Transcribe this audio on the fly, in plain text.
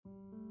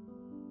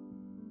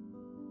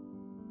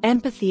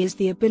Empathy is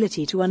the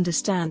ability to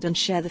understand and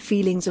share the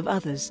feelings of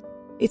others.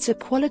 It's a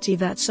quality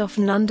that's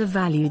often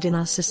undervalued in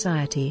our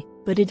society,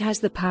 but it has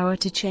the power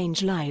to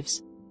change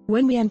lives.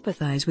 When we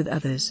empathize with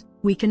others,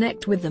 we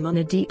connect with them on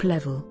a deep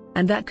level,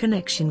 and that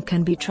connection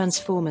can be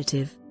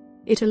transformative.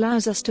 It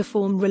allows us to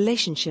form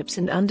relationships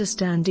and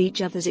understand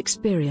each other's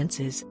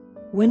experiences.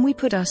 When we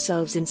put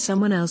ourselves in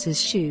someone else's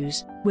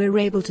shoes, we're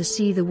able to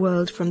see the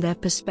world from their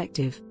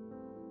perspective.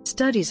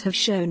 Studies have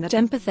shown that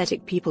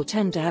empathetic people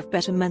tend to have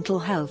better mental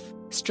health,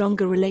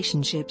 stronger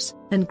relationships,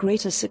 and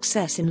greater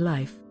success in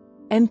life.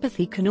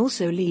 Empathy can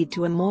also lead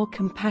to a more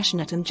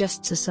compassionate and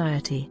just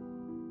society.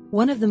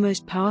 One of the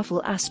most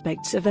powerful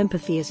aspects of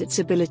empathy is its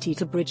ability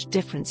to bridge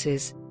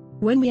differences.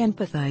 When we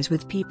empathize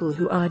with people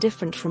who are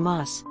different from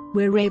us,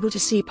 we're able to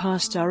see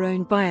past our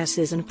own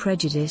biases and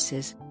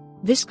prejudices.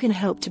 This can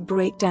help to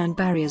break down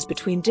barriers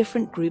between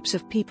different groups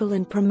of people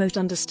and promote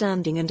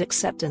understanding and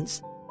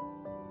acceptance.